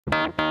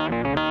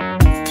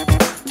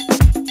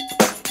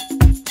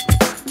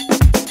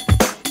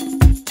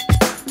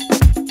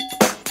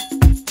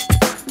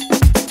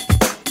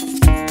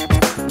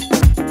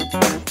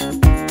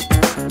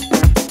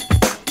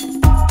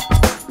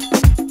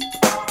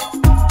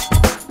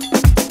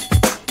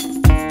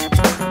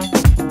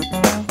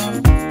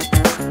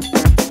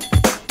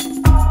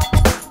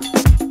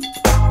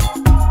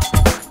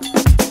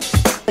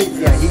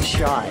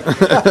Shy.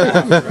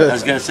 I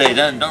was going to say,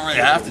 don't really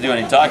have to do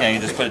any talking, I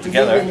can just put it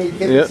together.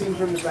 Yep.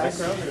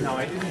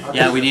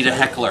 Yeah, we need a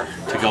heckler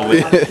to go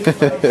with it.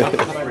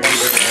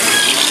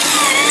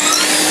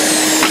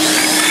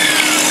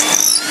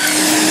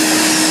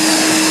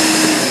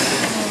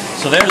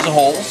 So there's the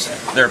holes.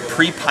 They're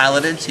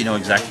pre-piloted, so you know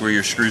exactly where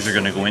your screws are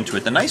going to go into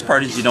it. The nice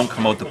part is you don't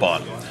come out the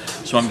bottom.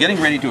 So I'm getting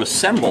ready to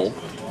assemble.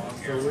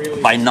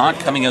 By not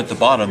coming out the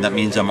bottom, that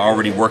means I'm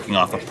already working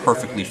off a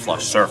perfectly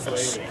flush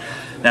surface.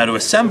 Now to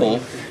assemble,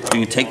 you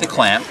can take the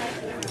clamp,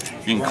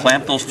 you can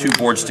clamp those two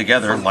boards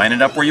together, line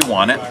it up where you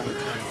want it,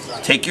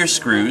 take your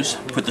screws,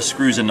 put the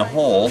screws in the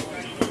hole,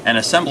 and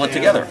assemble it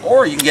together.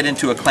 Or you can get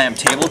into a clamp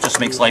table, it just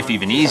makes life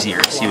even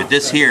easier. See with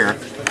this here,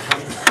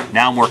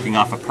 now I'm working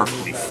off a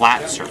perfectly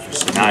flat surface.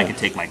 So now I can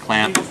take my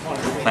clamp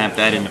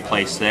that into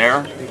place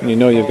there. And you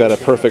know you've got a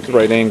perfect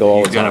right angle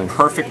all the time. You've got a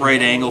perfect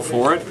right angle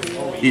for it.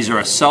 These are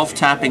a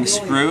self-tapping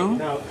screw,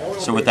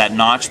 so with that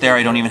notch there,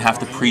 I don't even have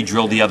to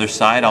pre-drill the other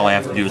side. All I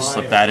have to do is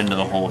slip that into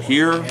the hole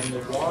here,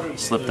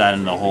 slip that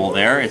into the hole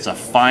there. It's a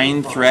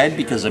fine thread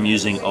because I'm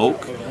using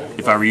oak.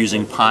 If I were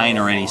using pine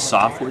or any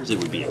softwoods, it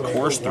would be a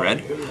coarse thread.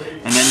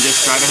 And then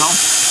just drive it home.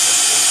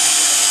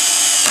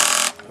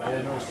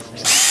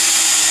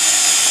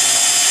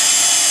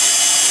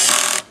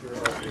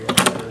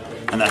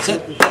 And that's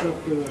it.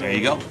 There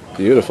you go.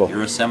 Beautiful.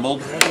 You're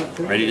assembled,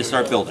 ready to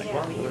start building.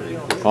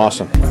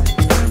 Awesome.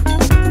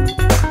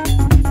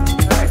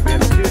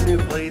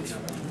 Blades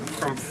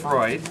from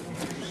Freud.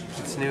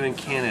 It's new in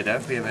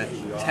Canada. We have a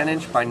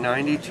 10-inch by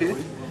 90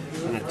 tooth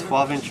and a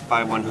 12-inch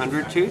by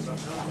 100 tooth.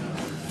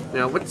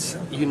 Now what's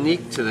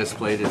unique to this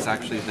blade is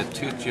actually the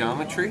tooth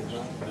geometry.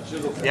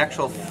 The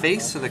actual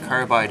face of the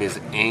carbide is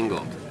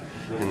angled,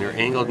 and they're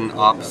angled in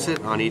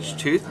opposite on each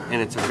tooth, and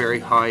it's a very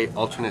high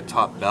alternate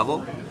top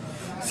bevel.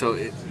 So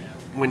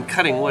when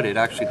cutting wood, it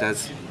actually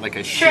does like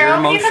a shear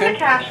motion.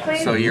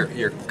 So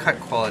your cut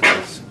quality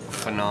is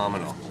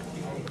phenomenal.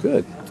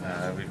 Good.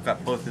 We've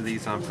got both of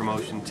these on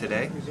promotion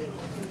today.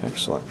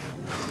 Excellent.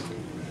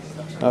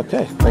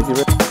 Okay, thank you.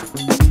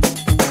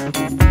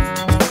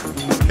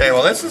 Okay,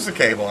 well this is the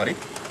K-body.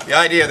 The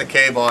idea of the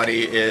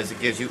K-body is it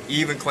gives you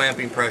even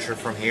clamping pressure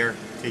from here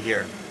to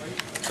here.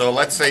 So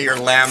let's say you're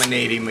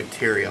laminating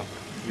material.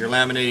 You're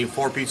laminating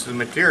 4 pieces of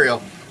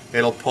material,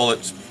 it'll pull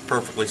it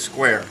perfectly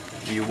square.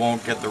 You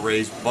won't get the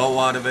raised bow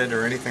out of it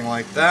or anything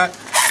like that.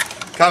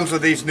 Comes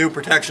with these new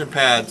protection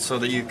pads so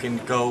that you can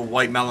go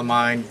white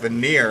melamine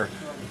veneer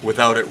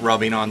without it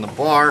rubbing on the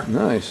bar.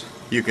 Nice.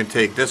 You can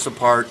take this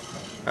apart,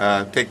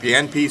 take the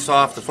end piece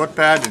off the foot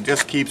pad, it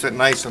just keeps it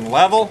nice and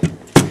level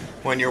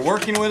when you're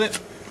working with it,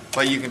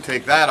 but you can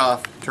take that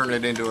off, turn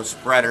it into a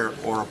spreader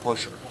or a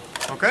pusher.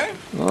 Okay?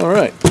 All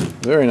right,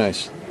 very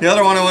nice. The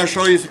other one I want to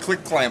show you is a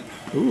click clamp.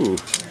 Ooh.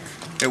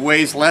 It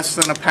weighs less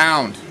than a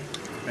pound.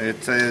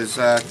 It is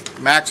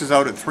maxes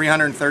out at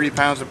 330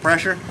 pounds of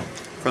pressure.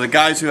 For the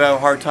guys who have a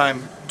hard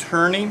time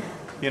turning,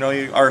 you know,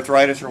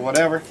 arthritis or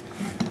whatever,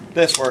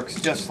 this works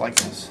just like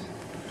this.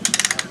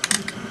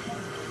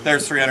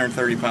 There's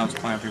 330 pounds of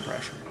clamping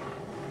pressure.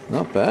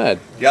 Not bad.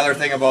 The other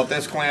thing about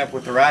this clamp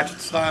with the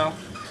ratchet style,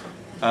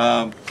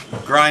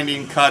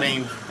 grinding,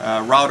 cutting,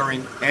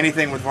 routering,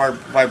 anything with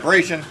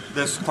vibration,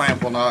 this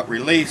clamp will not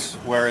release,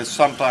 whereas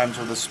sometimes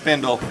with a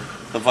spindle,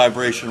 the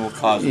vibration will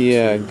cause it.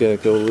 Yeah, get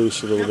it go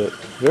loose a little bit.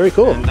 Very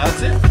cool. And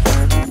that's it.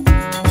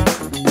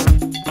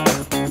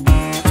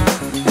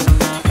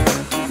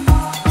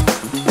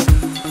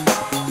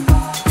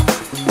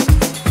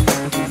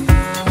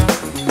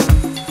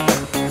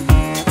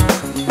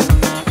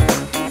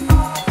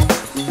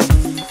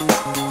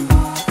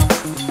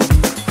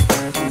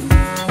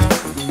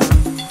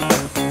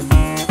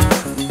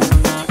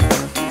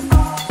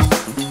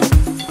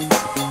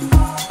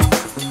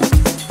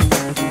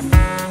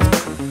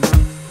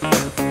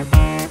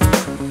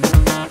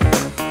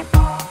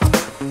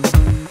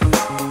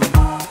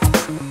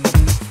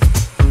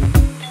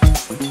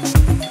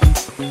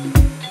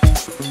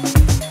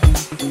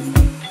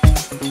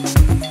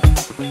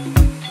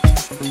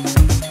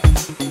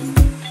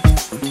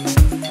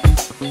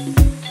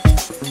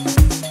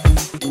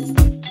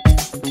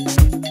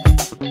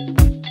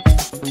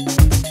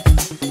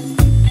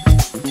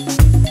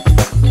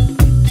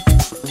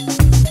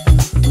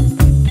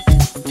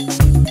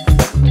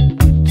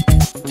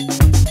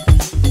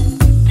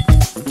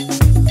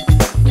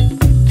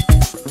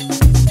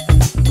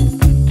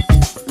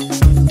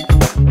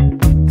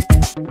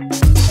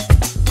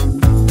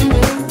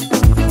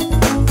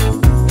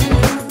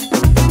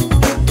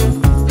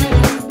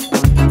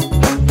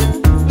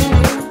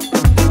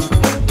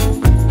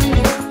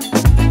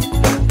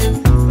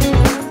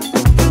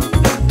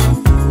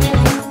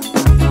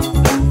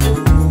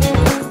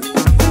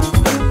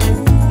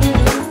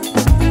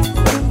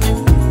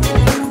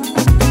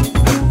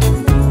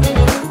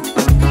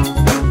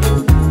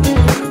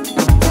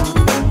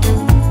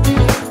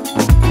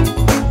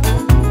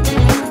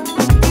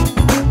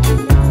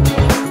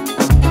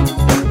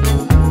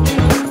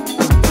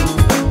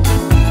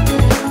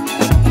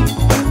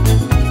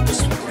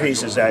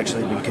 has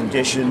actually been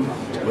conditioned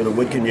with a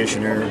wood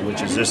conditioner,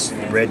 which is this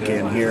red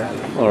can here.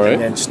 All right.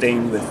 And then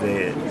stained with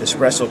the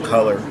espresso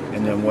color.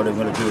 And then what I'm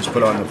going to do is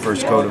put on the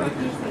first coat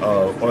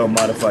of oil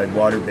modified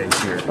water base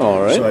here.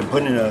 All right. So I'm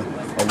putting a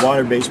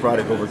water-based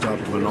product over top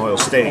of an oil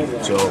stain.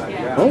 So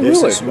this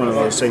really? is one of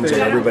those things that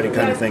everybody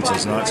kind of thinks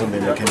is not something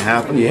that can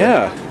happen.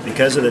 Yeah. But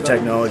because of the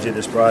technology of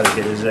this product,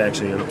 it is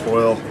actually an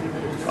oil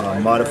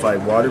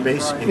modified water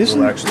base. It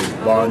will actually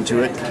bond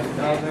to it.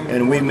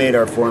 And we made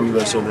our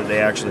formula so that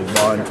they actually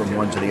bond from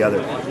one to the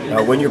other.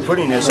 Now when you're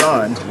putting this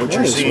on, what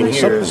you're seeing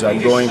here is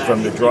I'm going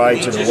from the dry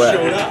to the wet,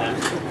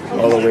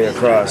 all the way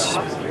across.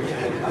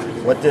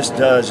 What this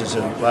does is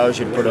it allows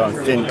you to put on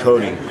thin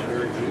coating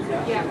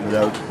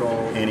without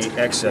any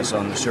excess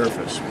on the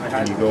surface.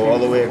 And you go all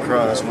the way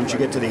across. Once you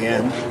get to the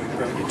end,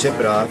 you tip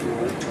it off.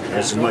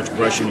 That's as much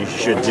brushing as you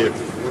should do.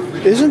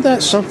 Isn't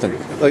that something?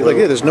 Like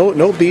yeah, there's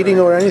no beading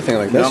or anything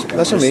like that. No,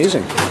 That's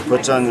amazing.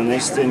 Puts on a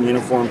nice thin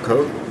uniform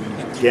coat.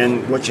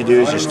 Again, what you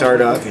do is you start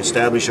off, you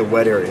establish a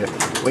wet area.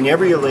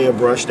 Whenever you lay a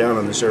brush down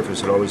on the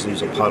surface, it always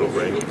leaves a puddle,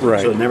 right?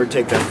 Right. So never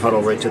take that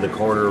puddle right to the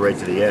corner or right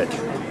to the edge.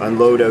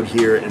 Unload out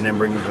here and then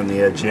bring it from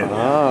the edge in.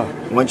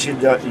 Once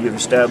you've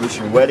established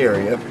your wet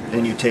area,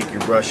 then you take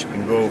your brush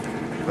and go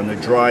from the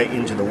dry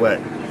into the wet.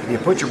 If you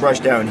put your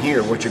brush down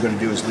here, what you're going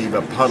to do is leave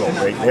a puddle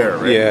right there,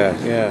 right?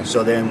 Yeah.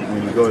 So then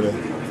when you go to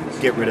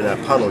get rid of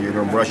that puddle, you're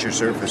going to brush your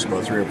surface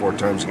about 3 or 4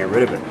 times to get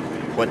rid of it.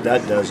 What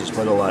that does is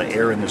put a lot of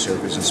air in the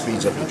surface and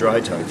speeds up the dry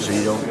time, so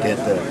you don't get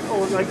the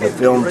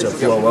film to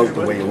flow out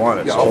the way you want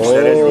it. So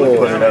instead you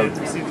put it out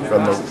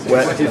from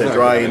the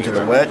dry into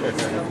the wet,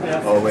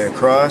 all the way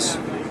across.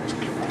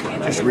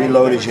 Just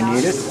reload as you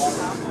need it.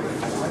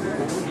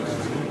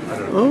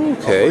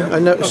 Okay.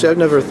 I've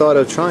never thought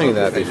of trying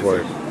that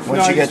before.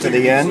 Once you get to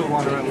the end,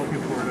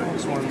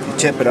 you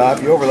tip it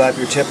off. You overlap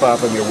your tip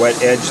off on your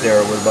wet edge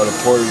there with about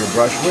 1/4 of your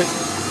brush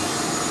width.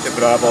 Tip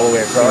it off all the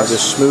way across.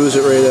 Just smooths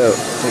it right out.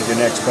 Take your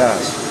next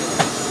pass.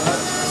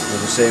 Do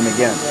the same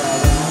again.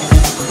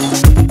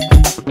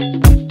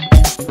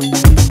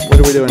 What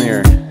are we doing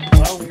here?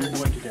 Well, we are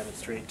going to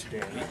demonstrate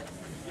today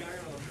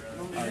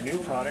our new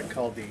product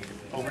called the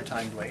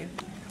Overtime Blade.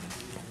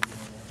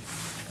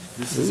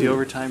 This is the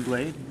Overtime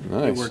Blade.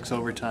 Nice. It works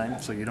overtime,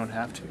 so you don't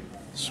have to.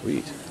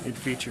 Sweet. It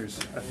features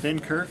a thin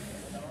kerf,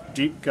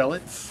 deep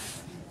gullets,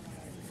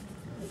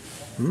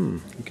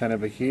 and kind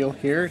of a heel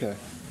here to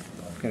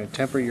kind of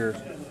temper your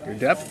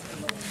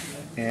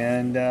depth.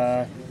 And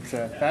it's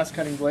a fast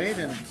cutting blade,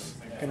 and it's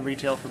going to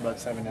retail for about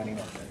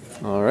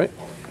 $7.99. All right.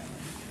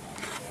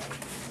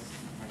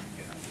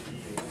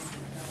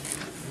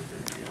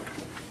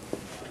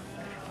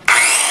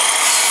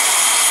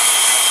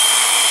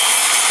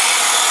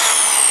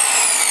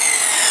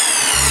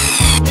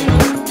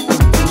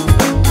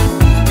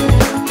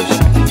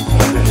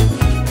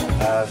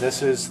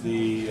 This is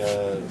the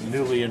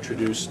newly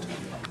introduced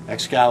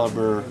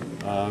Excalibur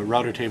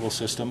router table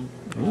system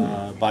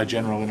by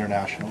General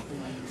International.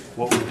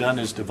 What we've done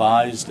is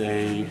devised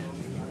a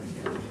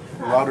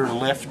router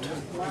lift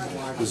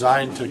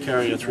designed to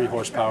carry a 3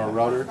 horsepower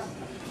router.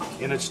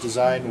 In its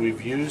design,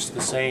 we've used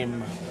the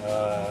same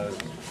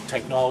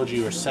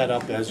technology or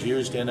setup as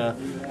used in a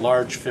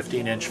large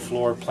 15-inch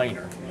floor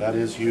planer. That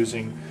is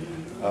using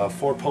a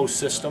 4-post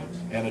system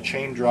and a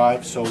chain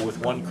drive, so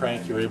with one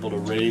crank you're able to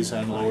raise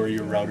and lower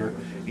your router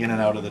in and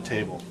out of the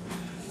table.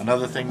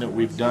 Another thing that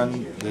we've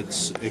done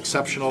that's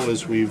exceptional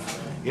is we've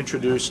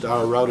introduced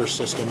our router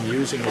system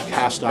using a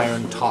cast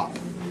iron top.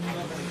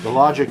 The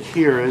logic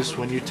here is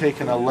when you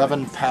take an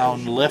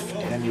 11-pound lift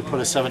and you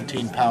put a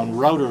 17-pound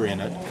router in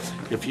it,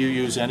 if you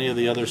use any of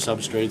the other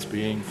substrates,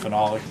 being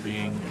phenolic,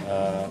 being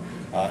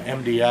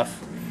MDF,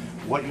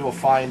 what you'll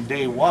find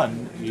day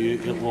one,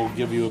 it will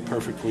give you a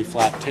perfectly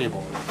flat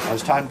table.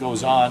 As time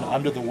goes on,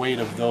 under the weight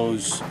of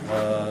those,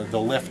 the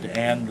lift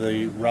and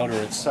the router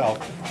itself,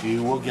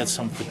 you will get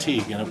some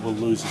fatigue and it will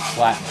lose its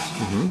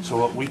flatness. So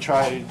what we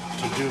try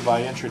to do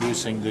by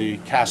introducing the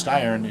cast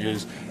iron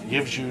is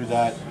gives you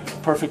that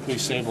perfectly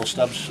stable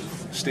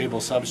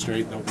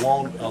substrate that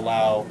won't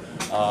allow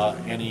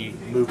any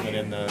movement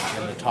in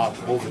the top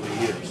over the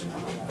years.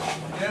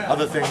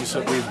 Other things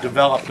that we've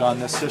developed on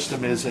this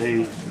system is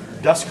a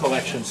dust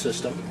collection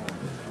system.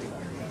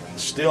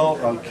 Still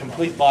a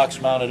complete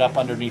box mounted up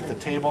underneath the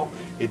table.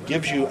 It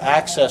gives you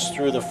access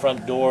through the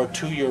front door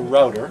to your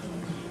router,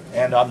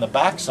 and on the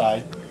back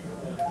side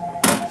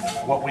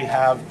what we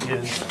have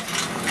is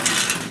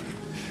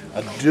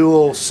a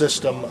dual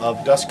system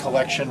of dust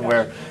collection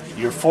where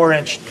your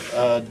 4-inch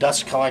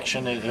dust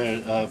collection,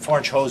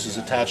 4-inch hose is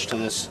attached to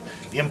this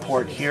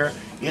import here.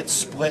 It's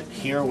split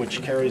here,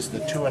 which carries the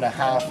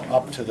 2.5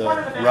 up to the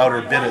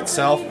router bit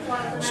itself.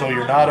 So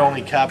you're not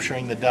only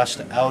capturing the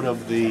dust out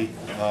of the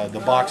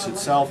box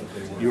itself,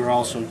 you're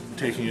also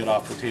taking it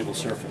off the table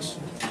surface.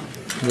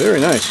 Very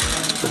nice.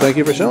 Well, thank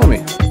you for showing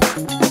me.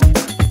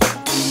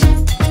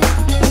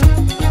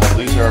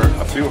 These are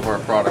a few of our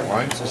product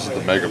lines. This is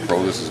the Mega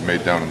Pro. This is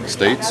made down in the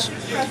States.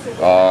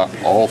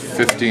 All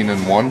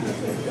 15-in-1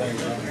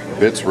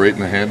 bits right in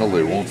the handle.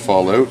 They won't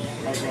fall out.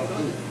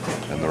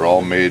 And they're They're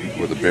all made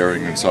with a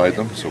bearing inside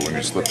them, so when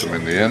you slip them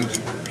in the end,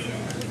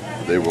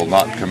 they will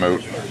not come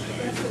out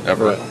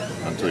ever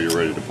until you're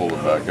ready to pull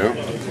them back out.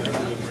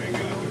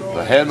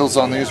 The handles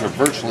on these are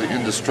virtually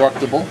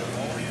indestructible.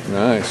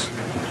 Nice.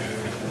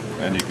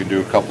 And you can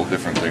do a couple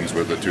different things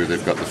with it too.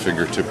 They've got the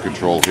fingertip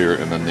control here,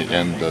 and then the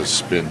end does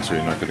spin, so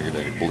you're not going to get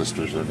any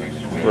blisters or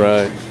anything.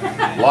 Right.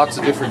 Lots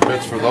of different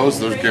bits for those.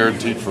 Those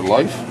guaranteed for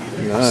life.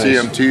 Nice.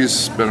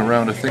 CMT's been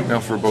around, I think,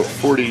 now for about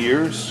 40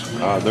 years.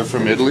 They're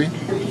from Italy.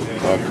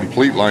 A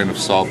complete line of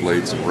saw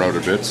blades and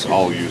router bits,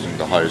 all using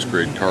the highest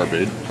grade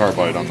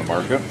carbide on the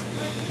market.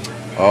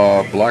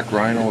 Black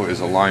Rhino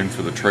is a line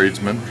for the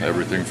tradesmen.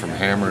 Everything from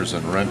hammers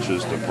and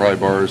wrenches to pry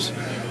bars,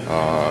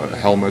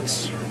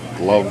 helmets,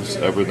 gloves,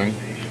 everything.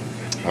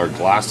 Our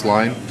glass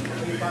line,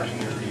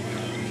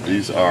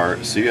 these are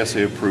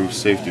CSA approved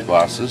safety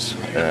glasses,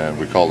 and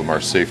we call them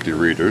our safety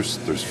readers.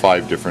 There's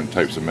 5 different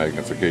types of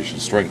magnification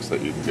strengths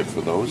that you can get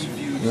for those.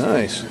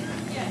 Nice.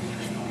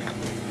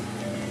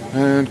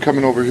 And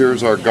coming over here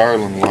is our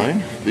Garland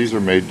line. These are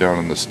made down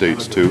in the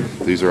States too.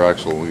 These are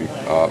actually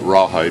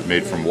rawhide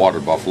made from water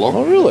buffalo.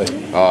 Oh, really?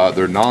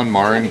 They're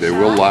non-marring. They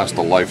will last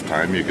a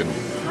lifetime. You can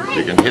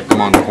hit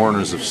them on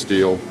corners of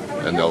steel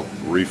and they'll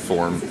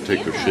reform,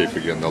 take their shape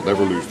again. They'll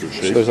never lose their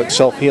shape. So there's like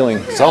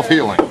self-healing.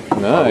 Self-healing.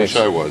 Nice. I wish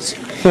I was.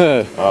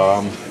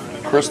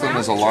 Kristen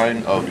is a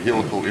line of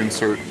helical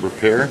insert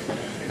repair.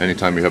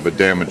 Anytime you have a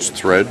damaged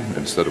thread,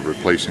 instead of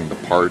replacing the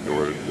part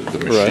or the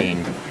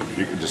machine,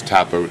 you can just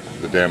tap out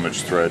the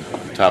damaged thread,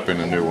 tap in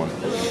a new one,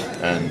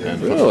 and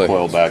put the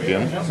coil back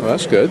in. Well,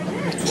 that's good.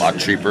 A lot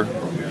cheaper.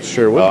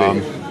 Sure would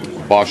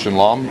be. Bosch and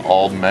Lom,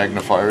 all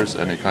magnifiers,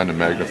 any kind of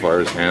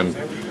magnifiers, hand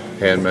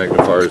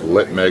magnifiers,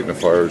 lit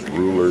magnifiers,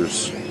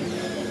 rulers.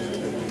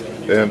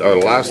 And our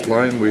last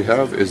line we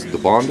have is the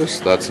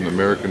Bondus. That's an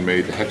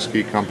American-made hex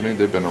key company.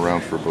 They've been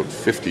around for about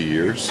 50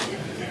 years,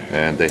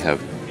 and they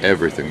have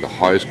everything, the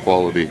highest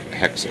quality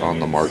hex on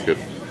the market.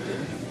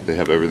 They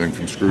have everything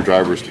from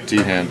screwdrivers to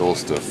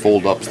T-handles to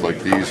fold-ups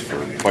like these for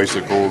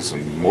bicycles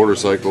and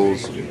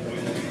motorcycles.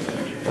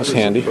 That's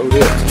handy.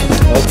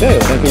 Okay,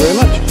 thank you very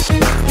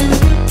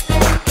much.